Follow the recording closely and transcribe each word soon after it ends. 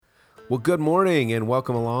Well, good morning and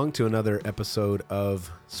welcome along to another episode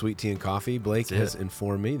of Sweet Tea and Coffee. Blake has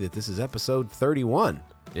informed me that this is episode 31.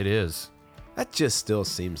 It is. That just still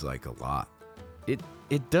seems like a lot.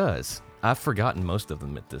 It does. I've forgotten most of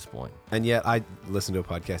them at this point. And yet I listened to a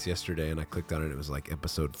podcast yesterday and I clicked on it and it was like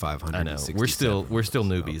episode 567. I know. We're still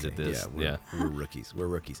newbies at this. We're rookies. We're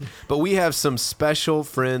rookies. But we have some special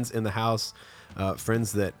friends in the house.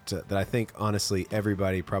 Friends that I think, honestly,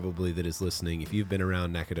 everybody probably that is listening, if you've been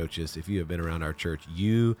around Nacogdoches, if you have been around our church,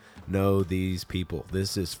 you know these people.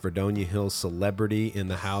 This is Fredonia Hills celebrity in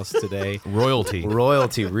the house today. Royalty,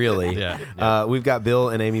 really. Yeah. We've got Bill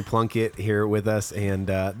and Amy Plunkett here with us, and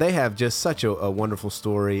they have just such a wonderful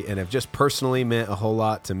story and have just personally meant a whole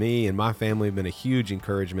lot to me and my family, have been a huge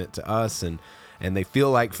encouragement to us, and they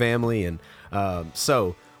feel like family. And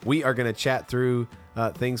so we are going to chat through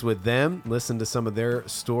things with them, listen to some of their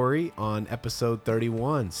story on episode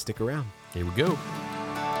 31. Stick around. Here we go.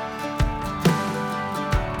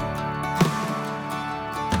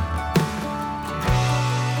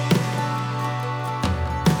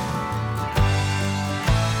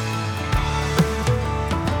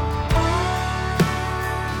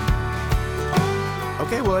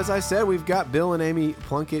 Okay, well, as I said, we've got Bill and Amy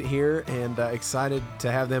Plunkett here, and excited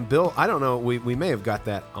to have them. Bill, I don't know, we may have got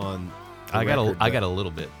that on I got a little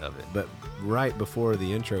bit of it. But right before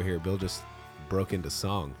the intro here, Bill just broke into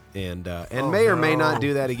song and may or may not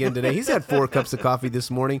do that again today. He's had 4 cups of coffee this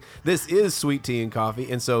morning. This is Sweet Tea and Coffee,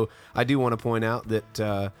 and so I do want to point out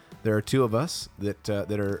that there are 2 of us that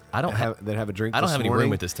have a drink. I don't this have any morning,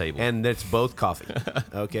 room at this table, and it's both coffee.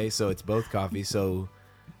 Okay, so it's both coffee. So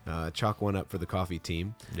chalk one up for the coffee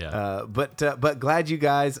team. Yeah. But glad you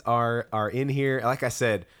guys are in here. Like I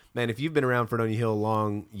said, man, if you've been around Fredonia Hill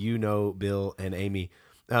long, you know Bill and Amy.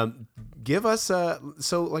 Give us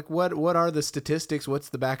what are the statistics? What's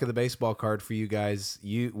the back of the baseball card for you guys?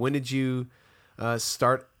 When did you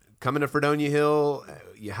start coming to Fredonia Hill?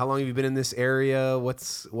 How long have you been in this area?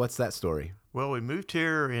 What's that story? Well, we moved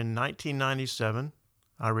here in 1997.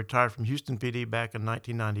 I retired from Houston PD back in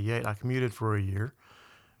 1998. I commuted for a year,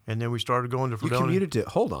 and then we started going to Fredonia.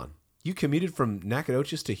 You commuted from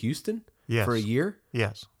Nacogdoches to Houston? Yes. For a year?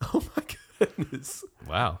 Yes. Oh my goodness.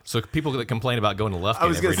 Wow. So people that complain about going to Lufkin I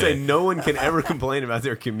was going to every say, day. no one can ever complain about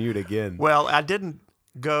their commute again. Well, I didn't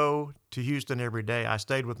go to Houston every day. I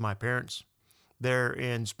stayed with my parents there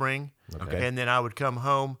in spring, Okay. and then I would come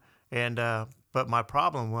home. And but my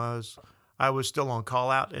problem was I was still on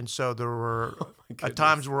call out, and so there were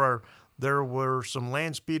times where there were some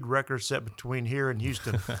land speed records set between here and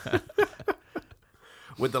Houston.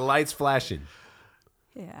 With the lights flashing.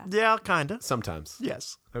 Yeah. Yeah, kind of. Sometimes.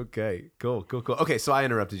 Yes. Okay, cool. Okay, so I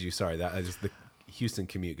interrupted you. Sorry, the Houston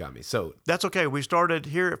commute got me. So That's okay. We started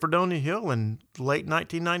here at Fredonia Hill in late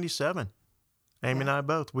 1997. Amy and I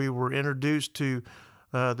both. We were introduced to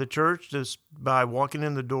the church just by walking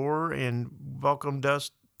in the door, and welcomed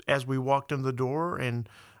us as we walked in the door. And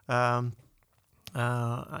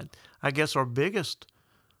I guess our biggest.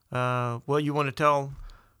 Well, you want to tell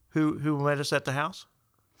who met us at the house?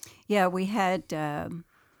 Yeah, we had, Lane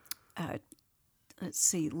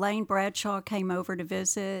Bradshaw came over to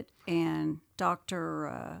visit, and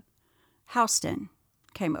Dr. Houston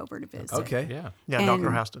came over to visit. okay, Yeah, And- Dr.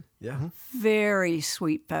 Houston. yeah. Very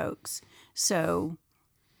sweet folks. So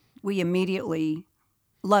we immediately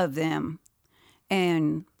loved them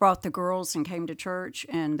and brought the girls and came to church,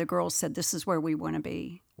 and the girls said, this is where we want to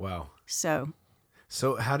be. Wow.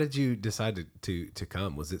 So how did you decide to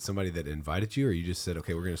come? Was it somebody that invited you, or you just said,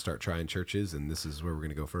 okay, we're going to start trying churches, and this is where we're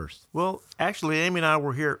going to go first? Well, actually, Amy and I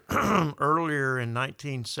were here earlier in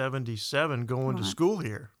 1977 going to school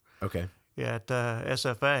here Okay. at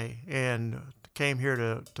SFA, and came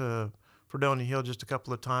here to Fredonia Hill just a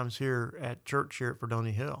couple of times here at church here at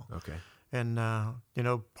Fredonia Hill. Okay. And,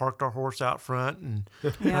 parked our horse out front and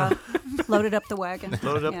yeah, loaded up the wagon.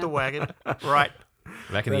 loaded up Yeah. the wagon. Right.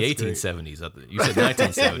 Back in the That's great. 1870s. You said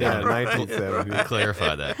 1970. Yeah, 1970.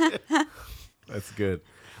 Clarify that. That's good.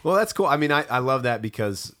 Well, that's cool. I mean, I love that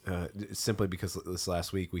because simply because this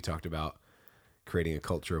last week we talked about creating a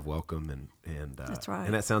culture of welcome, and That's right.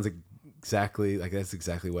 And that sounds exactly like that's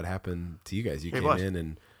exactly what happened to you guys. You came in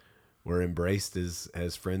and were embraced as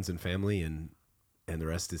friends and family, and the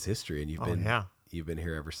rest is history. And you've been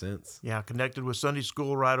here ever since. Yeah, connected with Sunday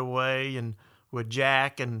school right away, and with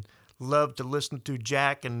Jack, and loved to listen to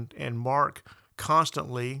Jack and Mark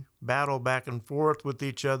constantly battle back and forth with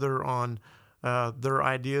each other on their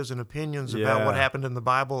ideas and opinions about what happened in the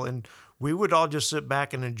Bible, and we would all just sit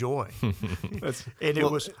back and enjoy.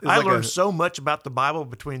 I learned so much about the Bible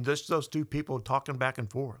between those two people talking back and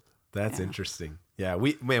forth. That's interesting. Yeah,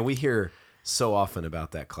 we hear so often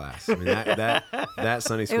about that class. I mean, that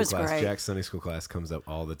Sunday school was class, great. Jack's Sunday school class, comes up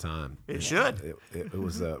all the time. It should. It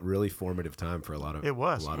was a really formative time for a lot of It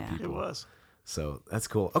was. a lot of Yeah. people. It was. So that's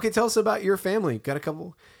cool. Okay, tell us about your family. Got a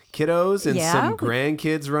couple kiddos and Yeah, some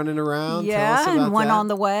grandkids running around. Tell Yeah, us about and one that. on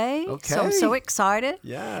the way. So I'm so Okay. excited.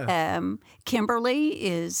 Yeah. Kimberly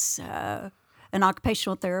is an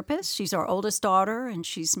occupational therapist. She's our oldest daughter, and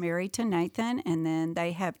she's married to Nathan. And then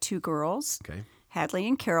they have 2 girls, Okay. Hadley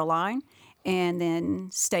and Caroline. And then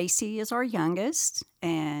Stacy is our youngest,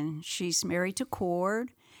 and she's married to Cord,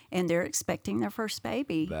 and they're expecting their first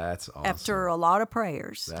baby That's awesome. after a lot of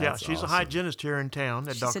prayers. That's Yeah, she's awesome. a hygienist here in town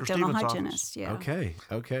at She's Dr. a dental Stevens' office. hygienist. Yeah. Okay.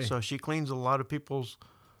 Okay. So she cleans a lot of people's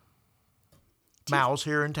mouths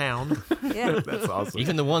here in town. Yeah. That's awesome.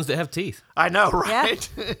 Even the ones that have teeth. I know, right?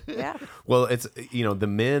 Yeah. Well, it's the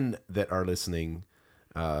men that are listening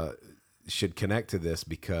should connect to this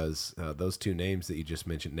because those 2 names that you just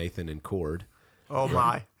mentioned, Nathan and Cord. Oh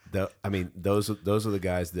my. Those are the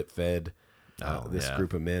guys that fed this yeah.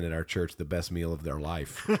 group of men at our church the best meal of their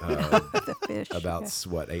life The fish. about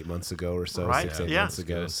what 8 months ago or so, Right. 6-8 Yeah. months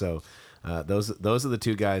ago. So those are the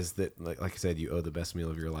 2 guys that, like I said, you owe the best meal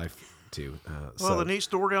of your life to. Well, the neat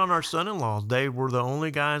story on our son-in-laws, they were the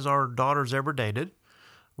only guys our daughters ever dated.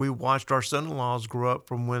 We watched our son-in-laws grow up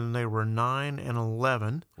from when they were 9 and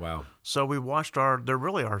 11. Wow. So we watched they're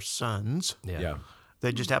really our sons. Yeah.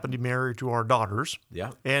 They just happened to be married to our daughters.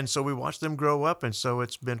 Yeah. And so we watched them grow up. And so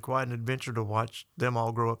it's been quite an adventure to watch them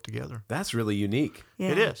all grow up together. That's really unique. Yeah.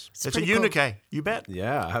 It is. It's a pretty cool. unique. You bet.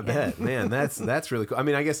 Yeah, I bet. Man, that's really cool. I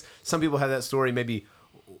mean, I guess some people have that story maybe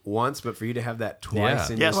once, but for you to have that twice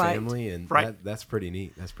Yeah. in Yes. your Right. family, and Right. that's pretty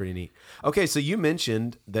neat. That's pretty neat. Okay, so you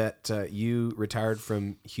mentioned that you retired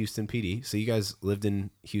from Houston PD. So you guys lived in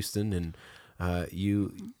Houston, and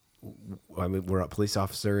were a police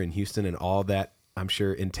officer in Houston, and all that I'm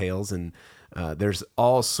sure entails. And there's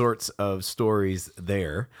all sorts of stories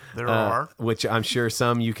there. There are. Which I'm sure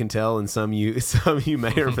some you can tell, and some you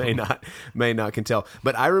may or may not can tell.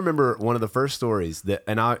 But I remember one of the first stories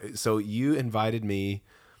so you invited me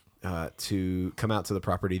to come out to the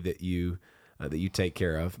property that you take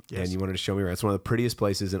care of, and you wanted to show me around. It's one of the prettiest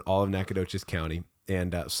places in all of Nacogdoches County,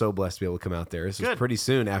 and so blessed to be able to come out there. This was Good. pretty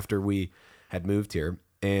soon after we had moved here,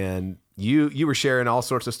 and you were sharing all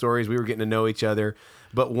sorts of stories. We were getting to know each other,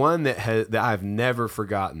 but one that I've never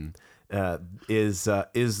forgotten is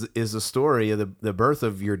the story of the birth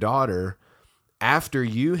of your daughter after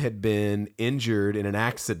you had been injured in an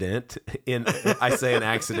accident. I say an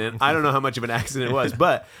accident. I don't know how much of an accident it was,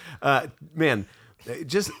 but man,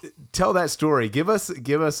 just tell that story. Give us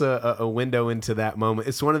a window into that moment.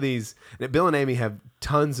 It's one of these. Bill and Amy have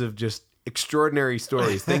tons of just extraordinary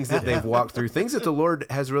stories, things that they've walked through, things that the Lord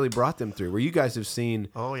has really brought them through, where you guys have seen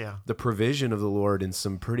Oh, yeah. the provision of the Lord in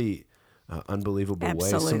some pretty unbelievable ways,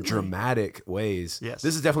 some Absolutely. dramatic ways. Yes.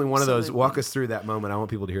 This is definitely one of those. Absolutely. Walk us through that moment. I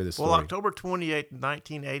want people to hear this story. Well, October 28,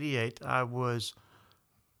 1988, I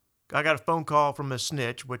got a phone call from a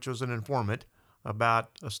snitch, which was an informant,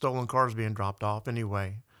 about stolen cars being dropped off.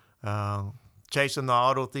 Anyway, chasing the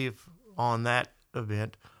auto thief on that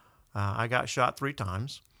event, I got shot 3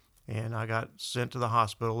 times, and I got sent to the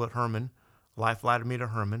hospital at Herman. Life flighted me to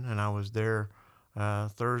Herman, and I was there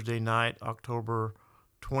Thursday night, October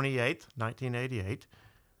 28th, 1988.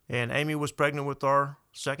 And Amy was pregnant with our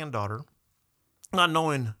second daughter, not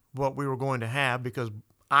knowing what we were going to have because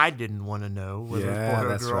I didn't want to know whether it was Yeah, boy or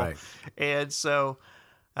that's girl. right. And so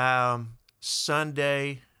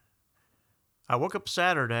Sunday, I woke up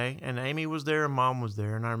Saturday, and Amy was there and Mom was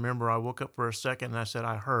there. And I remember I woke up for a second, and I said,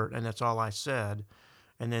 I hurt, and that's all I said.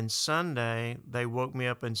 And then Sunday, they woke me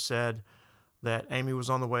up and said that Amy was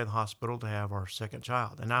on the way to the hospital to have our second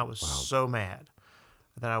child. And I was so mad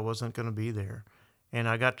that I wasn't going to be there. And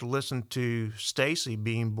I got to listen to Stacy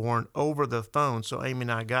being born over the phone. So Amy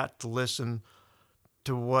and I got to listen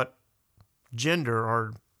to what gender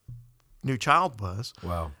our new child was.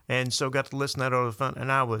 Wow. And so got to listen to that over the phone.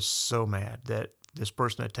 And I was so mad that this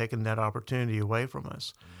person had taken that opportunity away from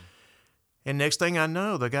us. And next thing I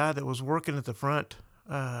know, the guy that was working at the front,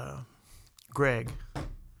 Greg,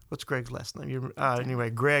 what's Greg's last name? Anyway,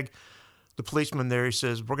 Greg, the policeman there, he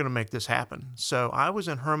says, we're going to make this happen. So I was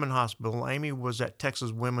in Herman Hospital. Amy was at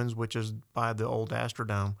Texas Women's, which is by the old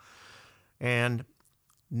Astrodome. And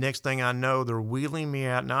next thing I know, they're wheeling me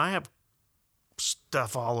out. Now, I have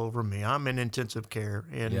stuff all over me. I'm in intensive care.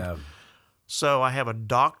 And Yeah. so I have a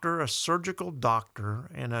doctor, a surgical doctor,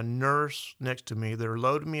 and a nurse next to me. They're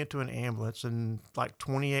loading me into an ambulance and like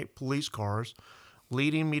 28 police cars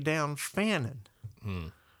leading me down Fannin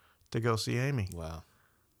to go see Amy. Wow.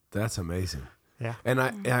 That's amazing. Yeah. And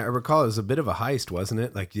I recall it was a bit of a heist, wasn't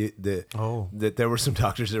it? Like that there were some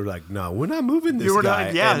doctors that were like, "No, we're not moving this guy."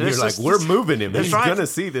 Yeah, and you're like, "We're moving him. That's He's right. gonna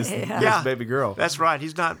see this baby girl." That's right.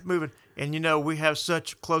 He's not moving. And we have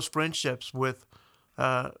such close friendships with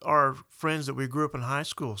our friends that we grew up in high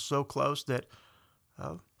school. So close that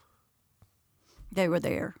They were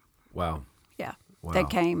there. Wow. Yeah. Wow. They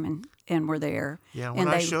came and were there. yeah, when and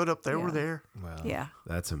I showed up, they yeah. were there. Wow. Yeah.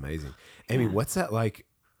 That's amazing. Amy, what's that like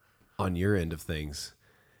on your end of things?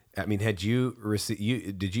 I mean, had you received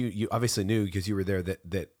you obviously knew because you were there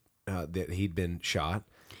that he'd been shot.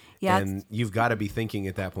 Yeah. And you've got to be thinking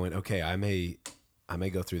at that point, okay, I may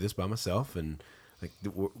go through this by myself and like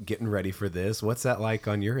we're getting ready for this. What's that like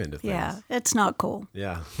on your end of things? Yeah. It's not cool.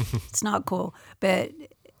 Yeah. It's not cool. But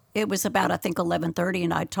it was about, I think, 11:30,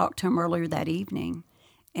 and I talked to him earlier that evening,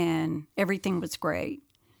 and everything was great.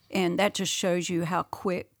 And that just shows you how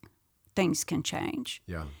quick things can change.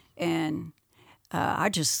 Yeah. And I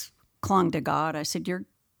just clung to God. I said,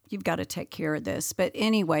 you've got to take care of this. But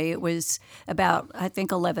anyway, it was about, I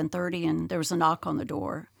think, 11:30, and there was a knock on the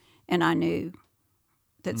door, and I knew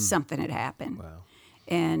that something had happened. Wow.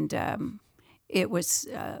 And it was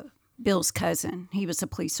Bill's cousin. He was a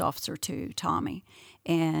police officer too, Tommy.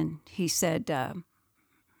 And he said,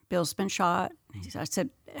 Bill's been shot. I said,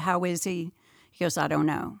 how is he? He goes, I don't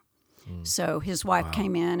know. So his wife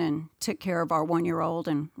came in and took care of our 1-year-old,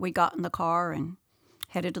 and we got in the car and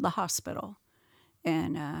headed to the hospital.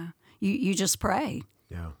 And you just pray.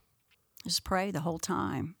 Yeah. Just pray the whole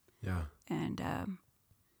time. Yeah. And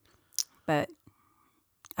but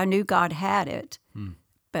I knew God had it,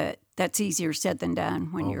 but that's easier said than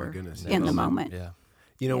done when Oh, my you're goodness. in the moment. Yeah.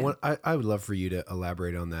 You know what? I would love for you to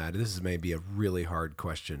elaborate on that. This is maybe a really hard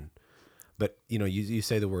question, but you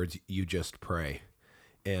say the words "you just pray,"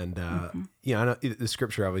 and I know the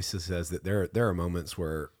scripture obviously says that there are moments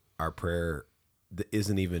where our prayer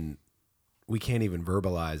isn't even, we can't even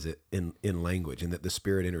verbalize it in language, and that the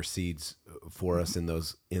Spirit intercedes for us in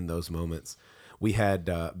those moments. We had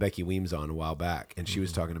Becky Weems on a while back, and she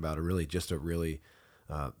was talking about a really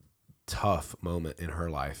tough moment in her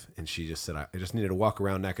life, and she just said, I just needed to walk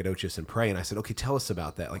around Nacogdoches and pray. And I said, okay, tell us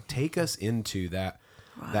about that. Like, take us into that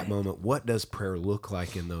moment. What does prayer look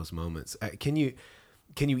like in those moments? Can you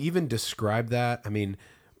even describe that? I mean,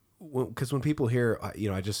 because when people hear,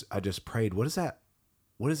 I just prayed, what does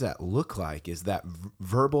that look like? Is that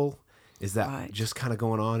verbal? Is that just kind of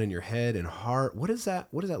going on in your head and heart? What does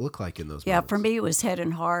that look like in those moments? Yeah, for me it was head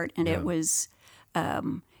and heart, and it was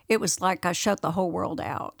like I shut the whole world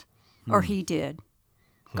out, or He did,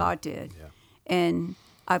 God did, and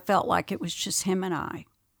I felt like it was just Him and I,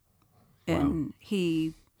 and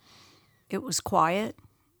it was quiet.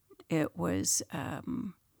 It was.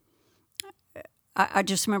 I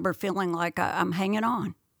just remember feeling like I'm hanging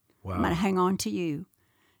on. Wow. I'm going to hang on to you,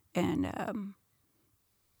 and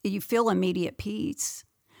you feel immediate peace.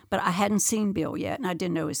 But I hadn't seen Bill yet, and I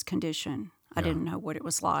didn't know his condition. I didn't know what it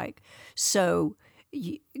was like. So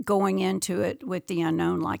going into it with the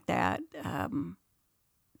unknown like that,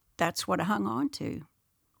 that's what I hung on to.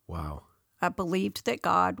 Wow. I believed that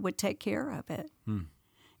God would take care of it.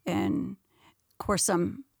 And, of course,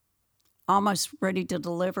 I'm almost ready to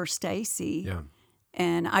deliver Stacy. Yeah.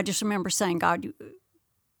 And I just remember saying, God,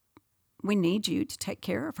 we need you to take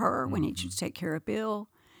care of her. We need you to take care of Bill.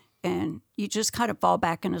 And you just kind of fall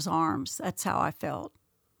back in His arms. That's how I felt.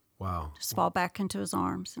 Wow. Just fall back into His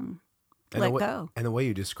arms and And let go. And the way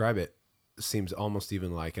you describe it seems almost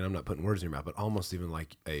even like, and I'm not putting words in your mouth, but almost even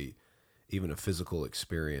like even a physical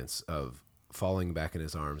experience of falling back in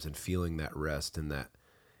His arms and feeling that rest and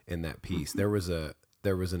that peace. There was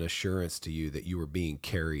an assurance to you that you were being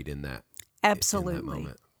carried in that. Absolutely. In that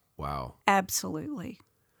moment. Wow. Absolutely.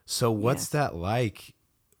 So what's that like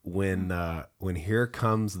when here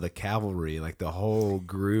comes the cavalry? Like the whole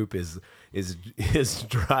group is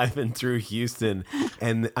driving through Houston,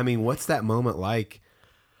 and I mean, what's that moment like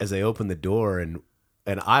as they open the door and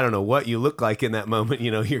I don't know what you look like in that moment.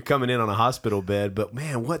 You're coming in on a hospital bed, but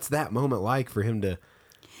man, what's that moment like for him to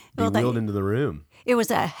be wheeled into the room? It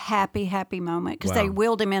was a happy, happy moment because they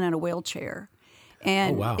wheeled him in a wheelchair.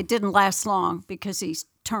 And it didn't last long because he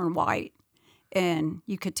turned white. And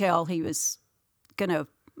you could tell he was going to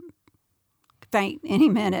faint any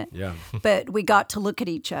minute. Yeah. But we got to look at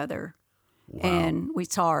each other. Wow. And we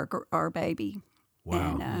saw our baby.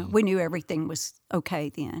 Wow. And we knew everything was okay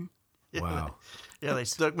then. Wow. Yeah, they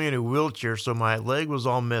stuck me in a wheelchair, so my leg was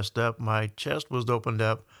all messed up. My chest was opened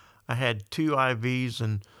up. I had 2 IVs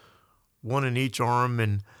and one in each arm,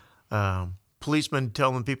 and policemen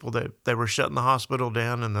telling people that they were shutting the hospital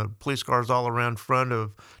down, and the police cars all around front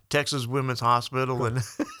of Texas Women's Hospital, and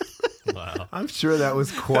Wow. I'm sure that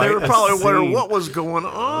was quite. They were a probably wondering scene. what was going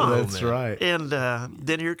on. That's right. And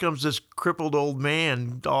then here comes this crippled old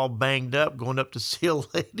man, all banged up, going up to see a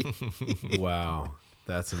lady. Wow,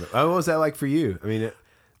 that's. What was that like for you? I mean,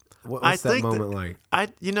 what's that moment like?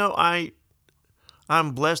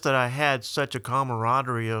 I'm blessed that I had such a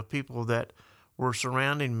camaraderie of people that were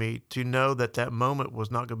surrounding me to know that that moment was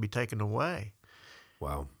not going to be taken away.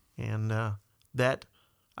 Wow. And that,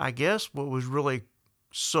 I guess, what was really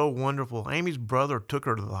so wonderful, Amy's brother took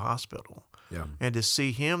her to the hospital. Yeah. And to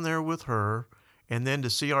see him there with her, and then to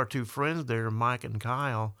see our two friends there, Mike and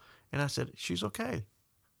Kyle, and I said, she's okay.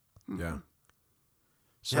 Yeah.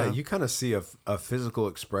 So, Yeah, you kind of see a physical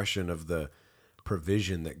expression of the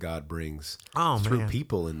provision that God brings through man.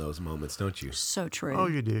 people in those moments, don't you? So true. Oh,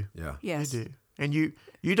 you do. Yeah. Yes. You do. And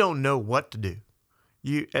you don't know what to do.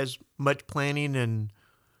 You, as much planning and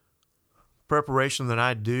preparation that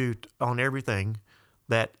I do on everything,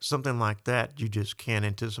 that something like that you just can't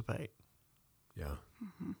anticipate. Yeah.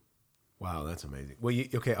 Wow, that's amazing. Well,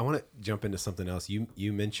 okay, I want to jump into something else. You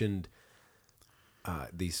mentioned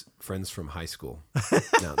these friends from high school.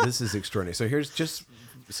 Now, this is extraordinary.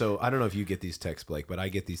 So I don't know if you get these texts, Blake, but I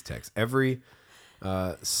get these texts every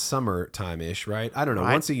summertime-ish, right? I don't know.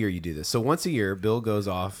 Right. Once a year you do this. So once a year, Bill goes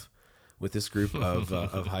off with this group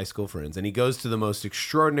of high school friends, and he goes to the most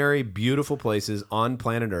extraordinary, beautiful places on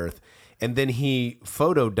planet Earth, and then he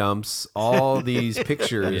photo dumps all these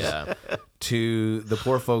pictures Yeah. to the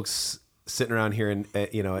poor folks sitting around here in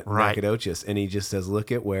at Right. Nacogdoches, and he just says,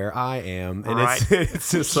 "Look at where I am," and Right.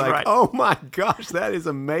 it's just like, Right. oh my gosh, that is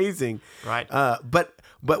amazing. Right. But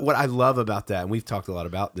what I love about that, and we've talked a lot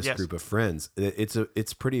about this Yes. group of friends,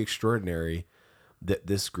 it's pretty extraordinary that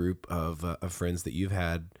this group of friends that you've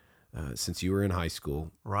had since you were in high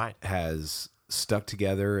school Right. has stuck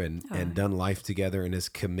together and done life together and is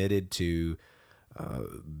committed to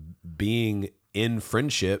being in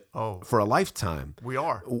friendship for a lifetime. We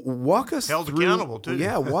are. Walk us Held through, accountable, too.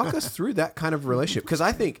 Yeah, walk us through that kind of relationship, because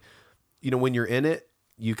I think, when you're in it,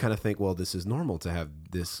 you kind of think, well, this is normal to have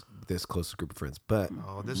this close group of friends, but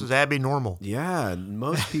Oh, this is Abby normal. yeah,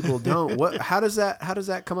 most people don't. How does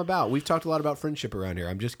that come about? We've talked a lot about friendship around here.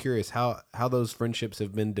 I'm just curious how those friendships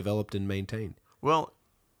have been developed and maintained. Well,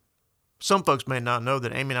 some folks may not know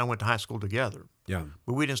that Amy and I went to high school together. Yeah.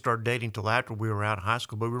 But we didn't start dating till after we were out of high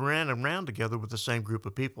school, but we ran around together with the same group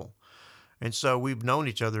of people. And so we've known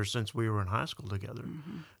each other since we were in high school together.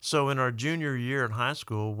 So in our junior year in high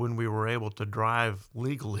school, when we were able to drive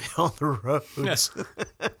legally on the roads,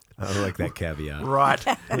 I like that caveat. right,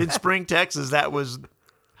 in Spring, Texas, that was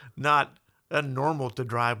not normal to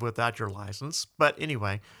drive without your license. But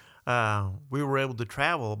anyway, we were able to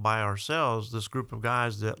travel by ourselves, this group of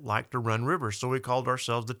guys that like to run rivers. So we called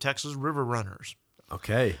ourselves the Texas River Runners.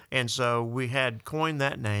 Okay. And so we had coined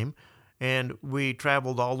that name, and we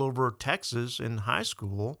traveled all over Texas in high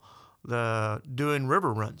school doing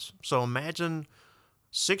river runs. So imagine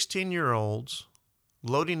 16-year-olds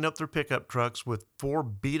loading up their pickup trucks with 4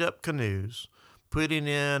 beat-up canoes, putting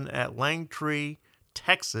in at Langtree,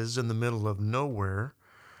 Texas, in the middle of nowhere,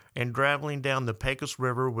 and traveling down the Pecos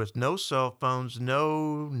River with no cell phones,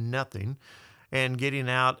 no nothing, and getting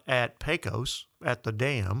out at Pecos at the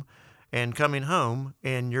dam and coming home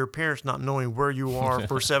and your parents not knowing where you are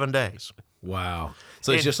for 7 days. Wow.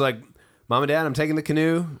 So it's And- just like, Mom and Dad, I'm taking the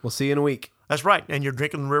canoe. We'll see you in a week. That's right. And you're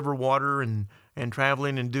drinking river water and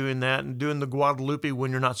traveling and doing that and doing the Guadalupe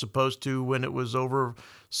when you're not supposed to, when it was over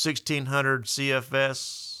 1600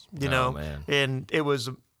 CFS, Oh, man. and it was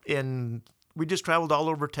we just traveled all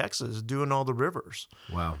over Texas doing all the rivers.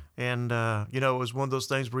 Wow. And, it was one of those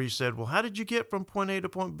things where you said, well, how did you get from point A to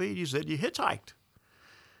point B? You said you hitchhiked,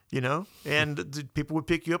 and the people would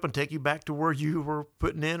pick you up and take you back to where you were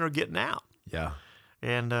putting in or getting out. Yeah.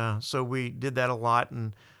 And so we did that a lot.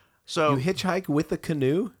 And so You hitchhike with a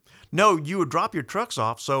canoe? no, you would drop your trucks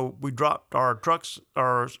off. So we dropped our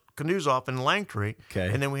canoes off in Langtree. Okay.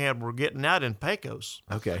 And then we're getting out in Pecos.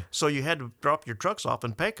 Okay. So you had to drop your trucks off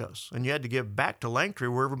in Pecos, and you had to get back to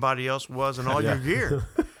Langtree where everybody else was and all your gear.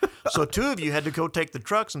 So 2 of you had to go take the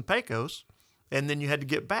trucks in Pecos, and then you had to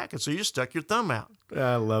get back. And so you just stuck your thumb out,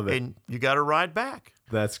 I love it. and you got to ride back.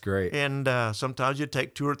 That's great. And sometimes you'd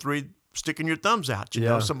take 2 or 3 sticking your thumbs out. You Yeah.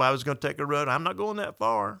 know, somebody was going to take a road. I'm not going that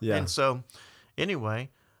far. Yeah. And so anyway,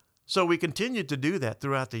 so we continued to do that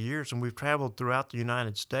throughout the years, and we've traveled throughout the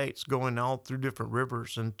United States, going all through different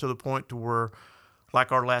rivers, and to the point to where,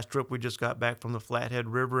 like our last trip, we just got back from the Flathead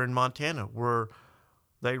River in Montana, where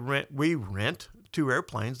we rent 2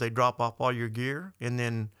 airplanes. They drop off all your gear, and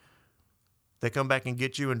then they come back and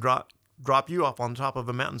get you and drop you off on top of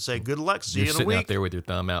a mountain and say, good luck, see You're you in a sitting week. out there with your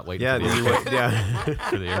thumb out waiting Yeah, for, the then you went- yeah.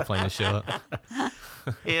 for the airplane to show up.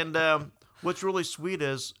 And what's really sweet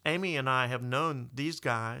is Amy and I have known these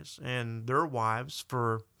guys and their wives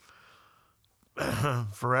for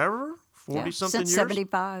forever, 40-something Since years.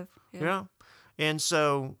 75. Yeah. And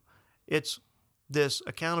so it's this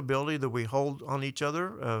accountability that we hold on each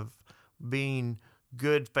other of being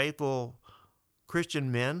good, faithful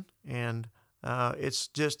Christian men. And it's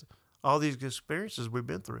just all these experiences we've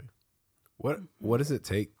been through. What does it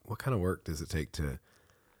take? What kind of work does it take to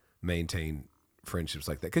maintain friendships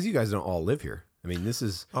like that? Because you guys don't all live here. I mean, this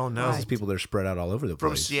is Oh, no. this is people that are spread out all over the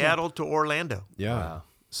From place. Seattle to Orlando. Yeah. Wow.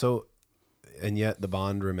 So, and yet the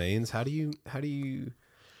bond remains. How do you?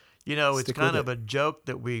 You know, it's Stick kind with of a joke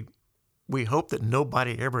that we hope that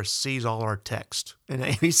nobody ever sees all our texts. And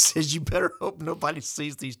Amy says, you better hope nobody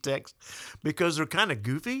sees these texts because they're kind of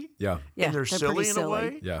goofy Yeah. Yeah, and they're silly pretty in silly. a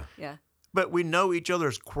way. Yeah. Yeah. But we know each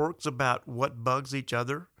other's quirks about what bugs each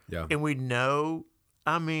other. Yeah. And we know,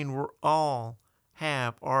 I mean, we're all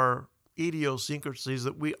have our idiosyncrasies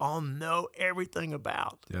that we all know everything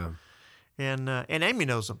about. Yeah. And Amy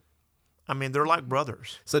knows them. I mean, they're like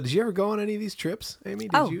brothers. So, did you ever go on any of these trips, Amy?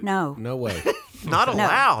 Did Oh, you? no. No way. Not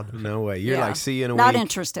allowed. No way. You're Yeah. like, see you in a Not week.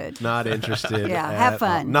 interested. Not interested. Yeah, at have all.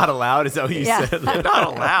 fun. Not allowed. Is that what you Yeah. said? Not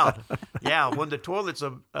allowed. Yeah, when the toilet's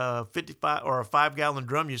a 55 or a 5-gallon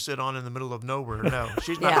drum you sit on in the middle of nowhere. No,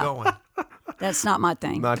 she's not Yeah. going. That's not my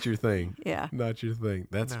thing. Not your thing. Yeah. Not your thing.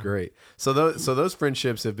 That's great. So those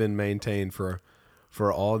friendships have been maintained for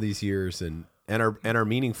all these years and are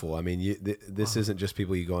meaningful. I mean, this isn't just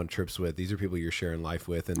people you go on trips with. These are people you're sharing life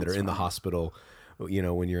with and that are in the hospital. You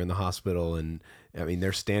know, when you're in the hospital, and I mean,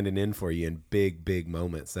 they're standing in for you in big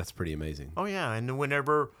moments. That's pretty amazing. Oh yeah, and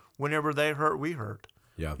whenever they hurt, we hurt.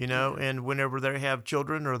 Yeah. You know, and whenever they have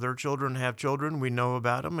children or their children have children, we know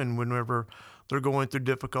about them. And whenever they're going through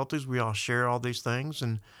difficulties, we all share all these things.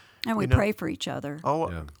 And And we you know- pray for each other.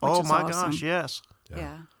 oh, Yeah. oh Which is my awesome. gosh, yes,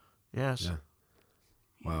 Yeah. yes. Yeah.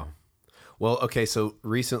 Wow. Well, okay. So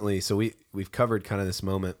recently, we've covered kind of this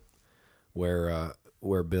moment where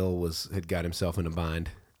Bill had got himself in a bind,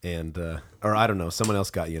 and or I don't know, someone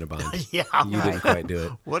else got you in a bind. Yeah, You didn't quite do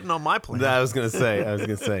it. wasn't on my plan. I was gonna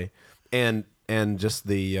say, and just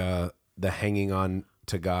the hanging on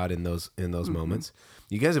to God in those moments.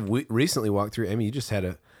 You guys have recently walked through. Amy, you just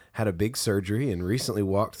had a big surgery and recently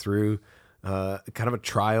walked through kind of a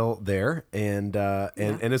trial there, and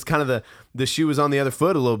it's kind of the shoe was on the other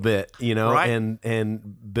foot a little bit, you know, Right.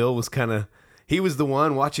 and Bill was he was the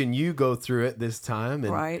one watching you go through it this time,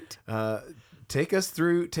 and Right. take us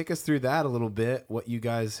through that a little bit. What you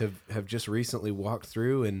guys have just recently walked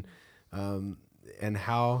through, and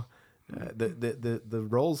how the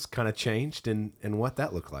roles kind of changed, and what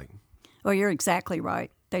that looked like. Well, you're exactly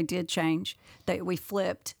right. They did change. We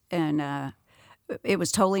flipped, and it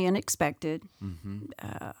was totally unexpected.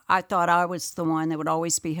 I thought I was the one that would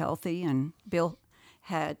always be healthy, and Bill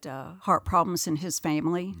had heart problems in his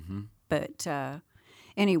family. But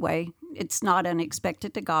anyway, it's not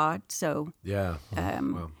unexpected to God. So, Yeah.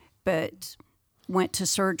 Wow. but went to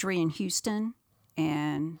surgery in Houston,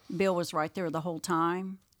 and Bill was right there the whole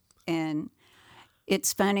time. And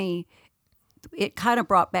it's funny, it kind of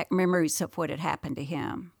brought back memories of what had happened to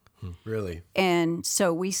him. Really. And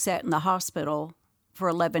so we sat in the hospital for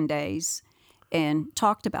 11 days and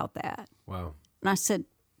talked about that. Wow. And I said,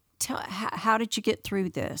 how did you get through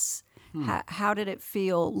this? How did it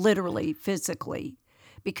feel literally, physically?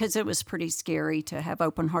 Because it was pretty scary to have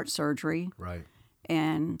open heart surgery. Right.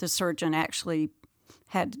 And the surgeon actually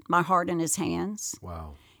had my heart in his hands.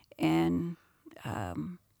 Wow. And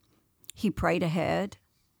he prayed ahead.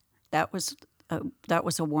 That was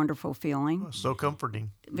a wonderful feeling. So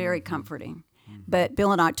comforting. Very comforting. But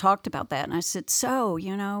Bill and I talked about that, and I said, so,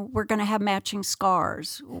 we're going to have matching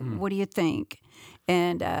scars. What do you think?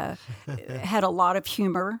 And had a lot of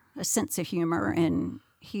humor, a sense of humor, and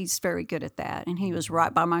he's very good at that. And he was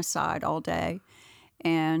right by my side all day.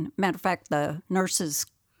 And matter of fact, the nurses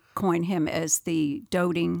coined him as the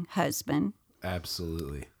doting husband.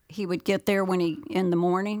 Absolutely. He would get there in the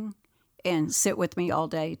morning and sit with me all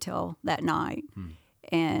day till that night.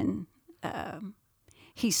 And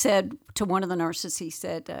he said to one of the nurses, he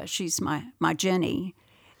said, she's my Jenny.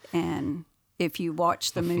 And if you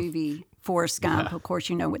watch the movie Forrest Gump, of course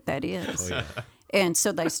you know what that is. And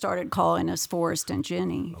so they started calling us Forrest and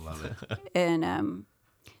Jenny. I love it. And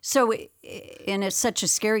so it's such a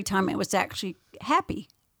scary time, it was actually happy.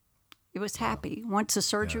 It was happy. Once the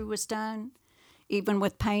surgery was done, even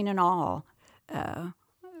with pain and all,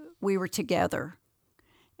 we were together.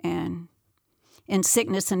 And And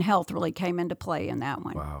sickness and health really came into play in that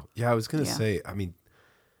one. Wow. Yeah, I was going to Yeah. say, I mean,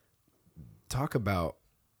 talk about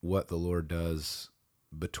what the Lord does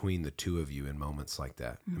between the two of you in moments like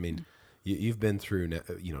that. I mean, you've been through,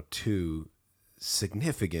 two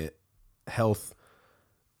significant health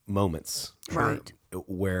moments, Right.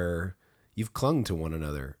 where you've clung to one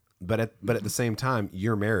another, but at the same time,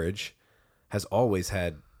 your marriage has always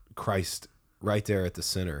had Christ right there at the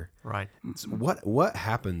center. Right. So what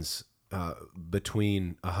happens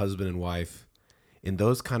between a husband and wife in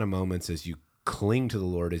those kind of moments as you cling to the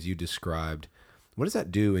Lord, as you described? What does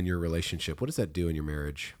that do in your relationship? What does that do in your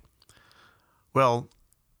marriage? Well,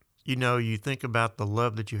 you think about the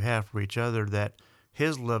love that you have for each other, that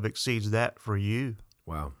his love exceeds that for you.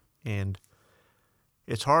 Wow. And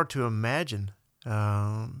it's hard to imagine.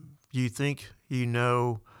 You think you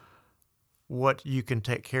know what you can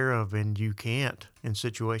take care of, and you can't in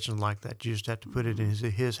situations like that. You just have to put it in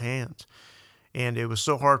his hands. And it was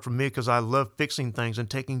so hard for me because I love fixing things and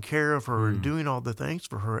taking care of her and doing all the things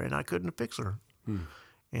for her, and I couldn't fix her.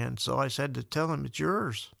 And so I said to tell him, it's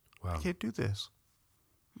yours. Wow. I can't do this.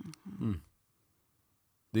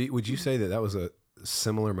 Would you say that was a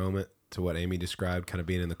similar moment to what Amy described, kind of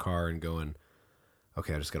being in the car and going,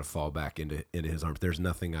 okay, I just got to fall back into his arms. There's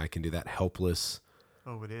nothing I can do. That helpless.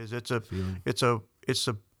 Oh, it is. Feeling. It's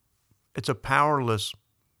a powerless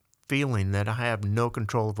feeling that I have no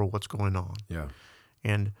control over what's going on. Yeah.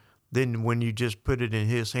 And then when you just put it in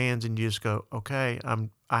his hands and you just go, okay,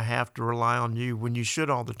 I have to rely on you, when you should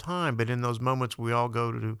all the time. But in those moments, we all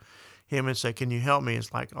go to him and say, can you help me?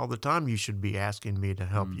 It's like all the time you should be asking me to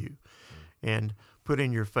help you, and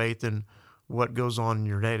putting your faith in what goes on in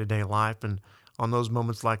your day-to-day life. And on those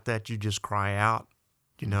moments like that, you just cry out,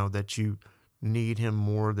 that you need him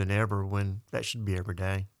more than ever, when that should be every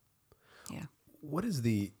day. Yeah. What is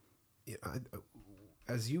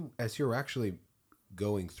as you're actually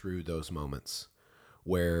going through those moments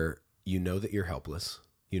where you know that you're helpless,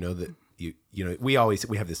 that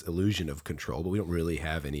we have this illusion of control, but we don't really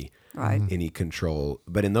have any control.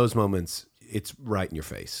 But in those moments, it's right in your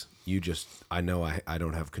face. I know I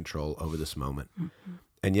don't have control over this moment.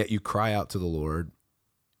 And yet you cry out to the Lord.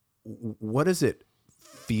 What does it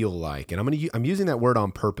feel like? And I'm using that word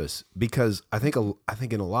on purpose because I think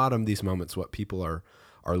in a lot of these moments, what people are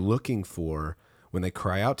looking for when they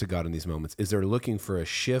cry out to God in these moments is they're looking for a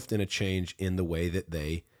shift and a change in the way that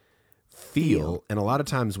they feel. And a lot of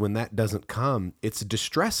times when that doesn't come, it's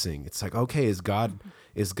distressing. It's like, okay, is God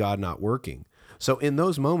not working? So in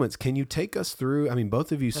those moments, can you take us through? I mean,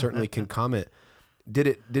 both of you certainly can comment. Did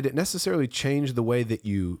it necessarily change the way that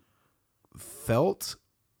you felt,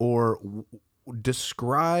 or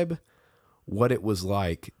describe what it was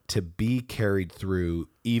like to be carried through,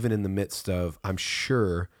 even in the midst of, I'm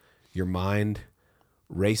sure, your mind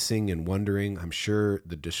racing and wondering. I'm sure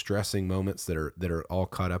the distressing moments that are all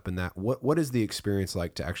caught up in that. What is the experience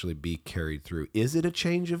like to actually be carried through? Is it a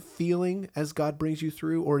change of feeling as God brings you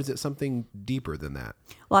through, or is it something deeper than that?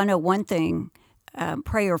 Well, I know one thing,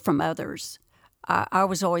 prayer from others. I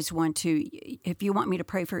was always one to, if you want me to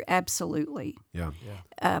pray for you, absolutely. Yeah.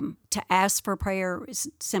 To ask for prayer is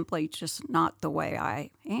simply just not the way I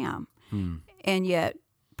am. And yet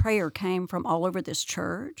prayer came from all over this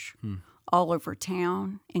church, all over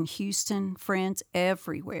town, in Houston, friends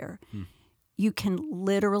everywhere. You can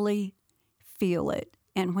literally feel it.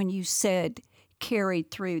 And when you said carried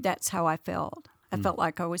through, that's how I felt. I felt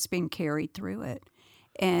like I was being carried through it.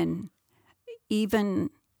 And even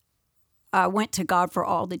I went to God for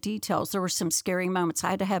all the details. There were some scary moments.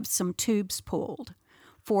 I had to have some tubes pulled,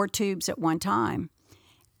 4 tubes at one time,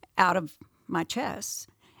 out of my chest.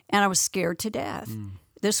 And I was scared to death.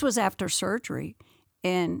 This was after surgery.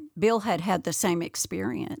 And Bill had the same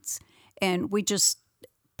experience. And we just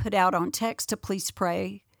put out on text to please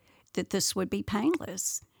pray that this would be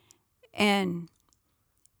painless. And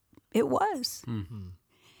it was.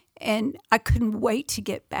 And I couldn't wait to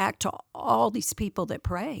get back to all these people that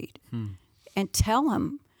prayed and tell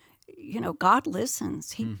them, God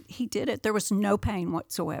listens. He did it. There was no pain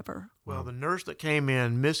whatsoever. Well, the nurse that came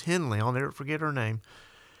in, Miss Henley, I'll never forget her name,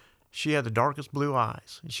 she had the darkest blue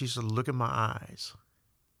eyes. And she said, look at my eyes.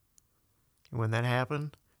 And when that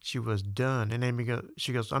happened, she was done. And Amy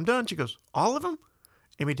she goes, I'm done. She goes, all of them?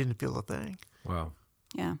 Amy didn't feel a thing. Wow.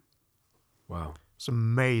 Yeah. Wow. It's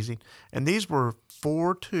amazing. And these were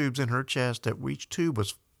 4 tubes in her chest that each tube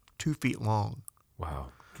was 2 feet long. Wow.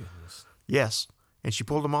 Goodness. Yes. And she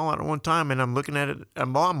pulled them all out at one time, and I'm looking at it,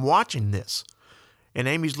 and I'm watching this. And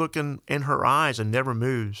Amy's looking in her eyes and never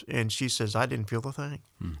moves. And she says, I didn't feel the thing.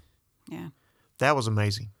 Yeah. That was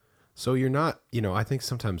amazing. So you're not, I think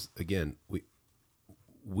sometimes, again,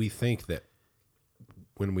 we think that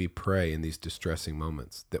when we pray in these distressing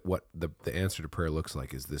moments, that what the answer to prayer looks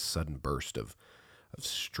like is this sudden burst of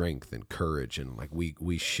strength and courage, and like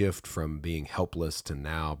we shift from being helpless to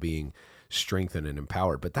now being strengthened and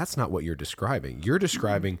empowered. But that's not what you're describing. You're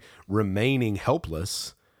describing remaining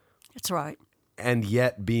helpless. That's right. And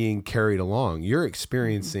yet being carried along. You're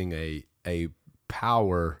experiencing a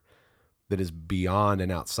power that is beyond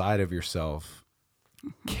and outside of yourself,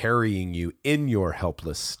 carrying you in your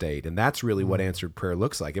helpless state. And that's really what answered prayer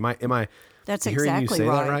looks like. Am I That's hearing exactly you say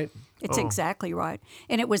right. that right? It's exactly right.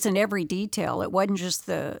 And it was in every detail. It wasn't just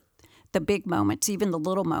the big moments, even the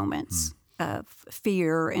little moments of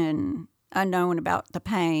fear and unknown about the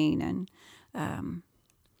pain. And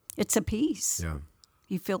it's a peace. Yeah.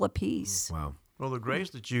 You feel a peace. Wow. Well, the grace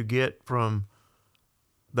that you get from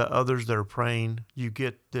the others that are praying, you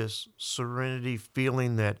get this serenity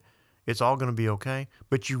feeling that it's all going to be okay,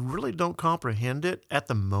 but you really don't comprehend it at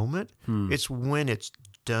the moment. It's when it's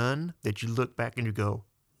done that you look back and you go,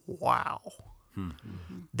 wow.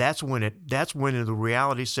 That's when the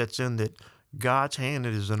reality sets in that God's hand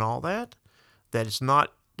is in all that it's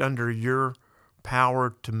not under your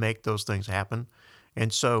power to make those things happen.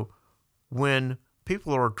 And so when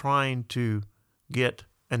people are trying to get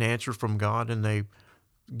an answer from God and they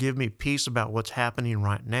give me peace about what's happening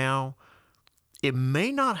right now, it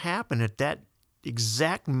may not happen at that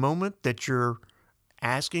exact moment that you're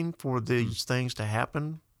asking for these things to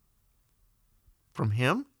happen from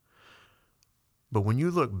Him. But when you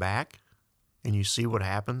look back and you see what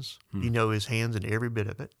happens, you know His hand's in every bit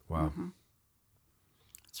of it. Wow.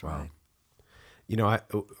 That's right. You know,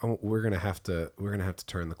 we're gonna have to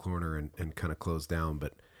turn the corner and kind of close down.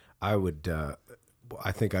 But I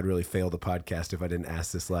think I'd really fail the podcast if I didn't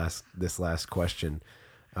ask this last question.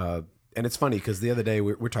 And it's funny because the other day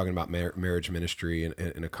we're talking about marriage ministry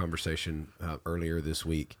in a conversation earlier this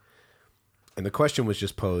week, and the question was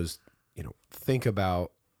just posed. You know, think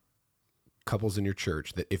about couples in your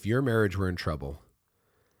church that if your marriage were in trouble,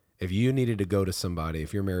 if you needed to go to somebody,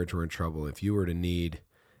 if your marriage were in trouble, if you were to need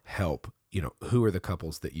help, you know, who are the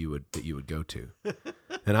couples that you would go to?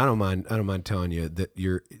 And I don't mind telling you that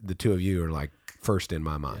the two of you are like first in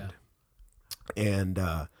my mind. Yeah. And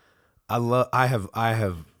I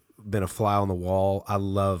have been a fly on the wall. I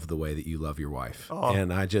love the way that you love your wife. Oh.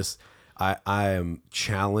 And I am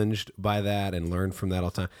challenged by that and learn from that all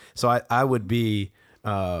the time. So I would be,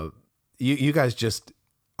 you guys just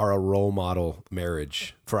are a role model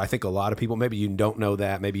marriage for, I think, a lot of people. Maybe you don't know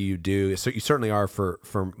that, maybe you do. So you certainly are for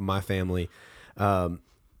my family.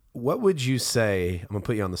 What would you say, I'm gonna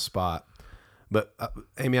put you on the spot, but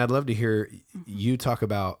Amy, I'd love to hear you talk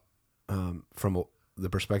about, from the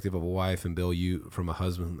perspective of a wife, and Bill, you from a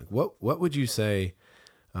husband, like what would you say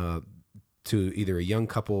to either a young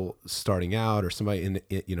couple starting out or somebody in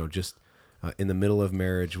the middle of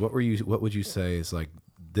marriage? What would you say is like,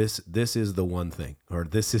 this is the one thing, or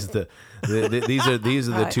this is these are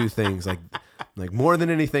the two things, like more than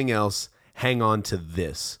anything else, hang on to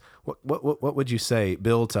this. What would you say,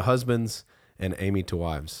 Bill, to husbands and Amy to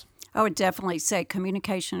wives? I would definitely say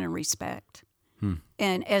communication and respect.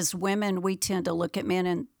 And as women, we tend to look at men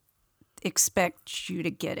and expect you to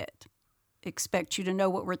get it, expect you to know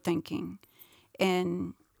what we're thinking.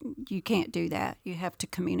 And you can't do that. You have to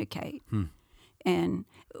communicate. And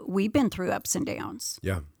we've been through ups and downs.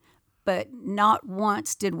 Yeah. But not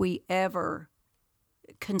once did we ever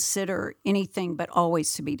consider anything but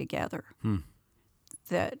always to be together.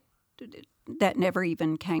 That never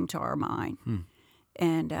even came to our mind.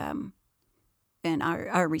 And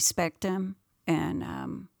I respect him.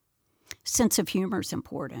 And sense of humor is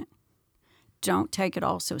important. Don't take it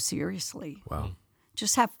all so seriously. Wow.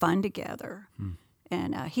 Just have fun together.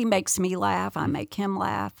 And he makes me laugh. I make him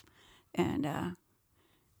laugh. And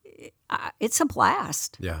it's a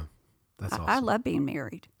blast. Yeah, that's awesome. I love being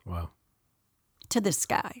married. Wow. To this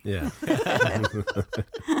guy. Yeah.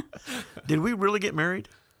 Did we really get married?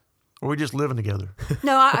 Or were we just living together?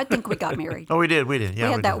 No, I think we got married. Oh, we did. Yeah,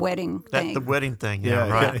 we had that did. wedding thing. The wedding thing. Yeah,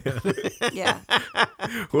 right. Yeah.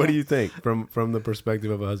 What do you think from the perspective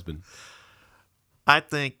of a husband? I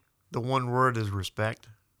think the one word is respect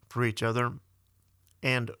for each other.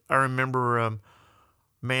 And I remember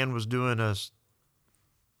man was doing a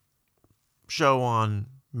show on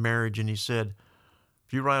marriage, and he said,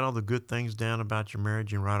 if you write all the good things down about your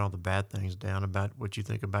marriage and write all the bad things down about what you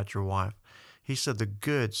think about your wife, he said the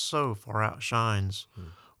good so far outshines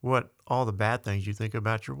what all the bad things you think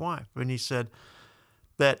about your wife. And he said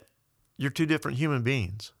that you're two different human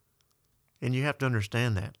beings, and you have to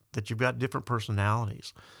understand that you've got different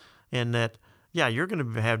personalities, and that, yeah, you're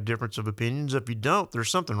going to have difference of opinions. If you don't,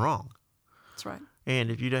 there's something wrong. That's right.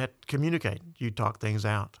 And if you had to communicate, you talk things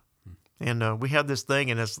out. And we have this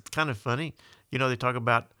thing, and it's kind of funny. You know, they talk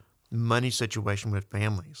about money situation with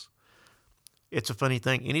families. It's a funny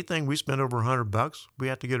thing. Anything we spend over $100, we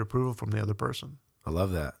have to get approval from the other person. I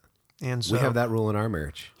love that. And so We have that rule in our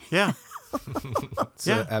marriage. Yeah,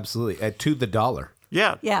 So, Yeah. absolutely. To the dollar.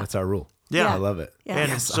 yeah, Yeah. That's our rule. Yeah. I love it. Yeah. And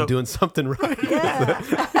Yes, so- I'm doing something right.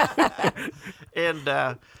 And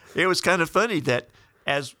it was kind of funny that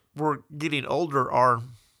as we're getting older, our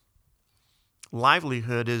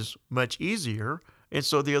livelihood is much easier. And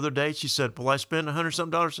so the other day she said, "Well, I spent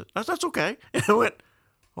 $100-something." That's okay. And I went,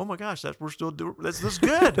 "Oh my gosh, we're still doing this is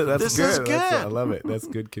good. That's this good. is good." I love it. That's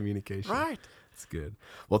good communication. Right. That's good.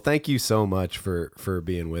 Well, thank you so much for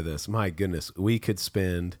being with us. My goodness, we could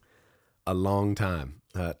spend a long time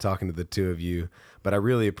talking to the two of you, but I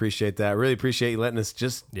really appreciate that. I really appreciate you letting us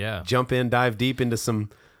just Yeah. jump in, dive deep into some.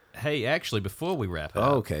 Hey, actually, before we wrap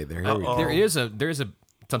up, Okay, here we go. there's a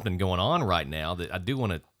something going on right now that I do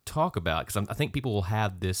want to talk about because I think people will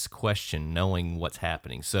have this question knowing what's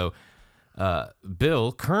happening. So,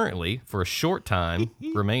 Bill currently, for a short time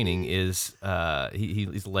remaining, is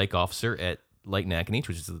he's a lake officer at Lake Nacogdoches,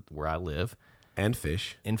 which is where I live, And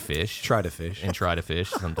fish. and fish. Try to fish. and try to fish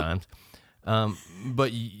sometimes.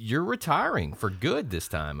 But you're retiring for good this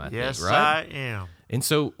time, I Yes, think, right? I am. And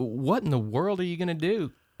so, what in the world are you going to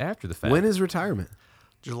do after the fact? When is retirement?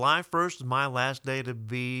 July 1st is my last day to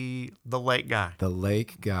be the lake guy. The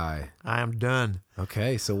lake guy. I am done.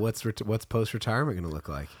 Okay, so what's post retirement going to look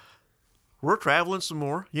like? We're traveling some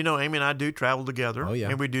more. You know, Amy and I do travel together. Oh, yeah.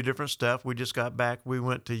 And we do different stuff. We just got back. We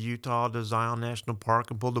went to Utah to Zion National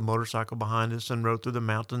Park and pulled a motorcycle behind us and rode through the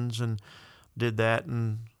mountains and did that.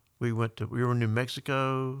 And we were in New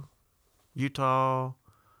Mexico, Utah,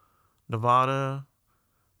 Nevada,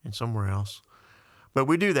 and somewhere else. But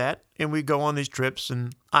we do that, and we go on these trips,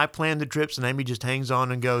 and I plan the trips, and Amy just hangs on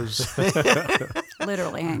and goes.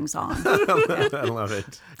 Literally hangs on. I love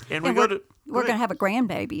it. And we And go to. We're going to have a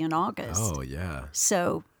grandbaby in August. Oh, yeah.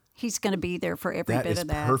 So he's going to be there for every That bit is of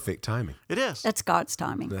that. perfect timing. It is. That's God's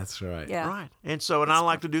timing. That's right. Yeah. Right. And so, and I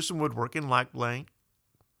like to do some woodworking, like blank,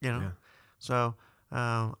 you know. Yeah. So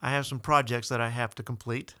I have some projects that I have to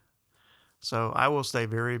complete. So I will stay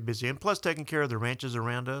very busy. And plus, taking care of the ranches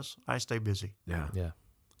around us, I stay busy. Yeah. Yeah.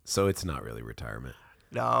 So it's not really retirement.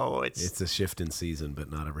 No, it's It's a shift in season,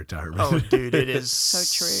 but not a retirement. oh, dude, it is So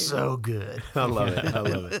true. so good. I love it. I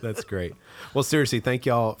love it. That's great. Well, seriously, thank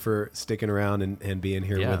y'all for sticking around and being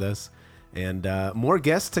here Yeah. with us. And more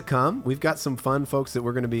guests to come. We've got some fun folks that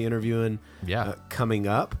we're going to be interviewing coming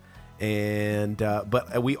up. And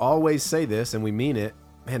but we always say this, and we mean it.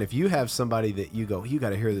 Man, if you have somebody that you go, you got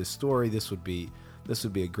to hear this story. This would be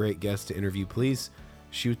a great guest to interview. Please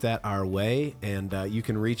shoot that our way, and you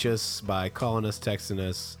can reach us by calling us, texting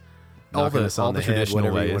us, All knocking the- us on all the the head, traditional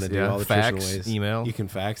whatever you ways, want to do. yeah. All the Fax, traditional ways. email. You can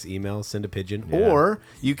fax, email, send a pigeon, Yeah. or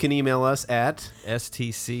you can email us at.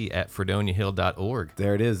 stc@fredoniahill.org.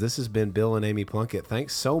 There it is. This has been Bill and Amy Plunkett.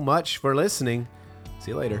 Thanks so much for listening.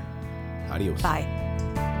 See you later. Adios. Bye.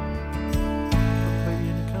 Maybe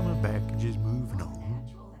you're coming back and just moving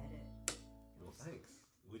on. Well, thanks.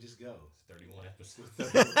 We just go. 31 episodes.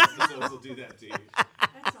 Episodes will do that to you.